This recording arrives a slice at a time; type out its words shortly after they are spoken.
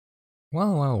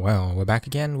Well, we're back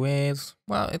again with,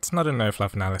 well, it's not a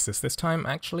no-fluff analysis this time.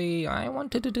 Actually, I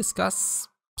wanted to discuss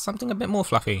something a bit more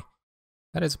fluffy.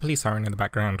 That is a police siren in the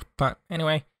background. But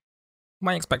anyway,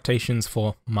 my expectations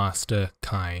for Master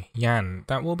Kai Yan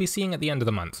that we'll be seeing at the end of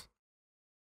the month.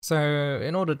 So,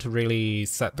 in order to really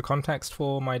set the context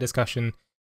for my discussion,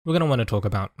 we're going to want to talk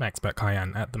about Expert Kai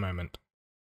Yan at the moment.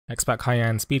 Expert Kai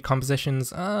Yan speed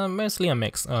compositions are mostly a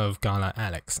mix of Gala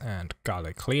Alex and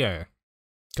Gala Cleo.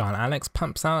 Gala Alex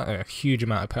pumps out a huge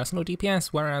amount of personal DPS,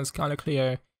 whereas Gala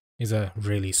Cleo is a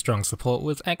really strong support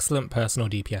with excellent personal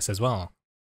DPS as well.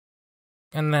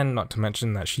 And then not to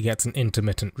mention that she gets an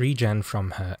intermittent regen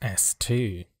from her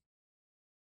S2.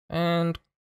 And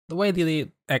the way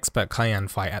the Expert Kai Yan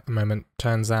fight at the moment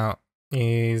turns out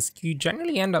is you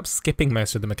generally end up skipping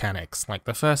most of the mechanics. Like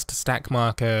the first stack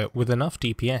marker, with enough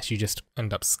DPS you just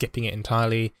end up skipping it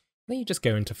entirely. Then you just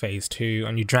go into phase 2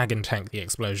 and you dragon tank the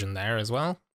explosion there as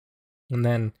well. And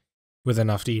then with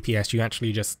enough DPS you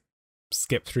actually just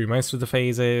skip through most of the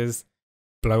phases,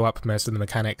 blow up most of the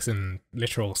mechanics in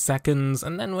literal seconds,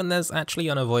 and then when there's actually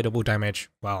unavoidable damage,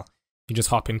 well, you just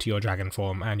hop into your dragon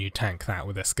form and you tank that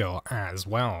with a skill as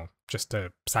well, just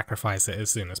to sacrifice it as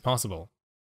soon as possible.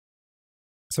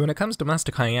 So when it comes to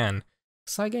Master Kai Yan,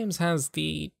 Cygames has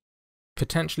the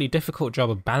potentially difficult job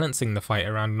of balancing the fight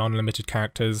around non-limited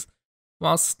characters,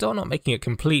 while still not making it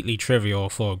completely trivial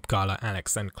for Gala,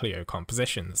 Alex, and Cleo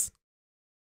compositions.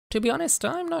 To be honest,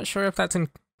 I'm not sure if that's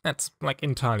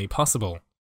entirely possible.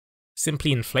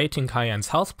 Simply inflating Kai Yan's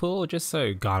health pool just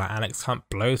so Gala Alex can't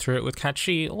blow through it with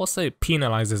Catchy also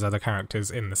penalizes other characters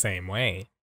in the same way.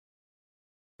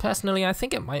 Personally, I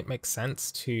think it might make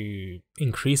sense to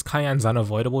increase Kai Yan's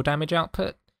unavoidable damage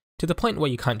output, to the point where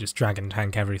you can't just dragon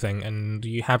tank everything and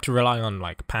you have to rely on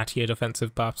like pattier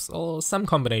defensive buffs or some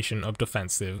combination of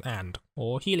defensive and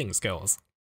or healing skills.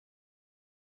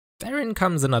 Therein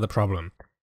comes another problem.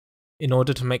 In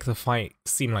order to make the fight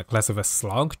seem like less of a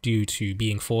slog due to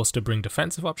being forced to bring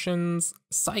defensive options,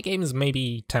 Cygames may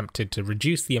be tempted to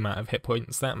reduce the amount of hit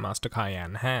points that Master Kai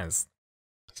Yan has.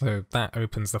 So that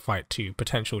opens the fight to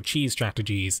potential cheese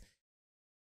strategies,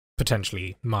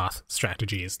 potentially math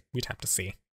strategies, we'd have to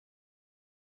see.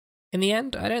 In the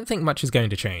end, I don't think much is going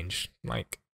to change.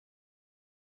 Like,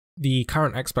 the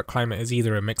current expert climate is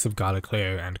either a mix of Gala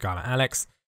Cleo and Gala Alex,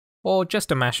 or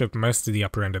just a mash of most of the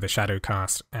upper end of the Shadow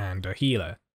cast and a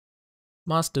healer.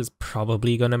 Master's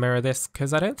probably gonna mirror this,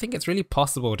 because I don't think it's really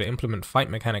possible to implement fight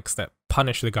mechanics that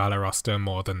punish the Gala roster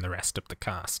more than the rest of the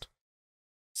cast.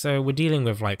 So we're dealing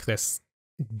with like this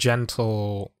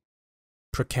gentle,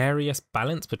 precarious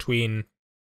balance between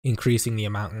increasing the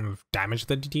amount of damage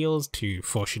that he deals to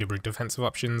force you to bring defensive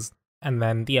options, and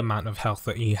then the amount of health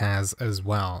that he has as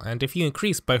well. And if you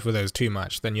increase both of those too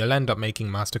much, then you'll end up making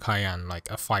Master Kai Yan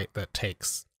like a fight that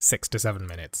takes 6 to 7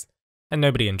 minutes, and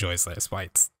nobody enjoys those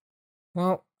fights.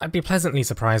 Well, I'd be pleasantly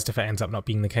surprised if it ends up not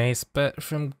being the case, but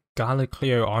from Gala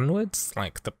Cleo onwards,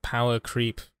 like the power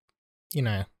creep, you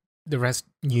know, the rest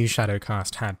new Shadow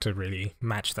cast had to really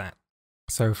match that.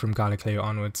 So from Gala Cleo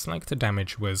onwards, like the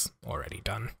damage was already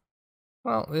done.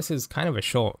 Well, this is kind of a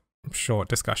short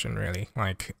discussion really.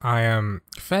 Like, I am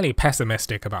fairly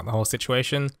pessimistic about the whole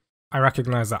situation. I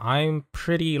recognize that I'm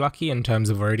pretty lucky in terms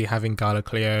of already having Gala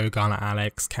Cleo, Gala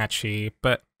Alex, Catchy,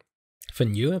 but for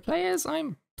newer players,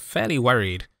 I'm fairly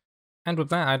worried. And with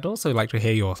that, I'd also like to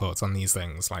hear your thoughts on these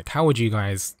things. Like, how would you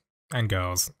guys and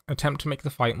girls attempt to make the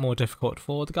fight more difficult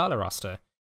for the Gala roster?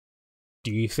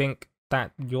 Do you think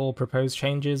that your proposed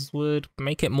changes would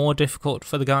make it more difficult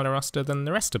for the Gala roster than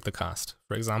the rest of the cast?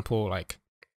 For example, like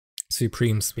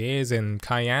Supreme Spears in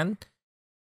Kai Yan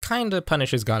kinda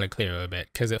punishes Gala Cleo a bit,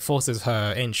 because it forces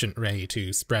her Ancient Ray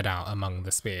to spread out among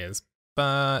the spears,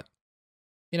 but,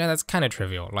 you know, that's kinda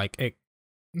trivial. Like, it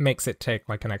makes it take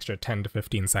like an extra 10 to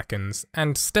 15 seconds,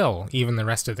 and still, even the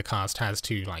rest of the cast has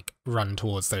to like run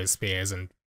towards those spears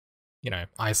and, you know,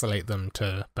 isolate them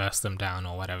to burst them down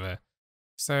or whatever.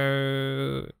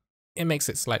 So it makes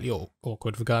it slightly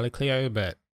awkward for Gala Cleo,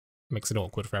 but makes it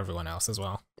awkward for everyone else as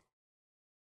well.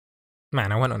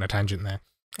 Man, I went on a tangent there.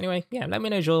 Anyway, yeah, let me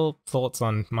know your thoughts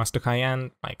on Master Kai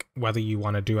Yan, like whether you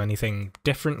want to do anything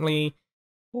differently,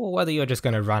 or whether you're just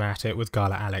going to run at it with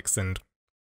Gala Alex and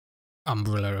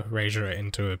Umbrella Erasure it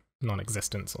into a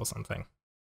non-existence or something.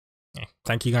 Yeah,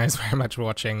 thank you guys very much for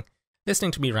watching,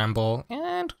 listening to me ramble,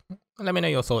 and let me know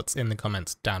your thoughts in the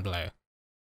comments down below.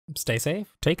 Stay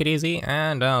safe, take it easy,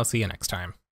 and I'll see you next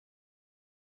time.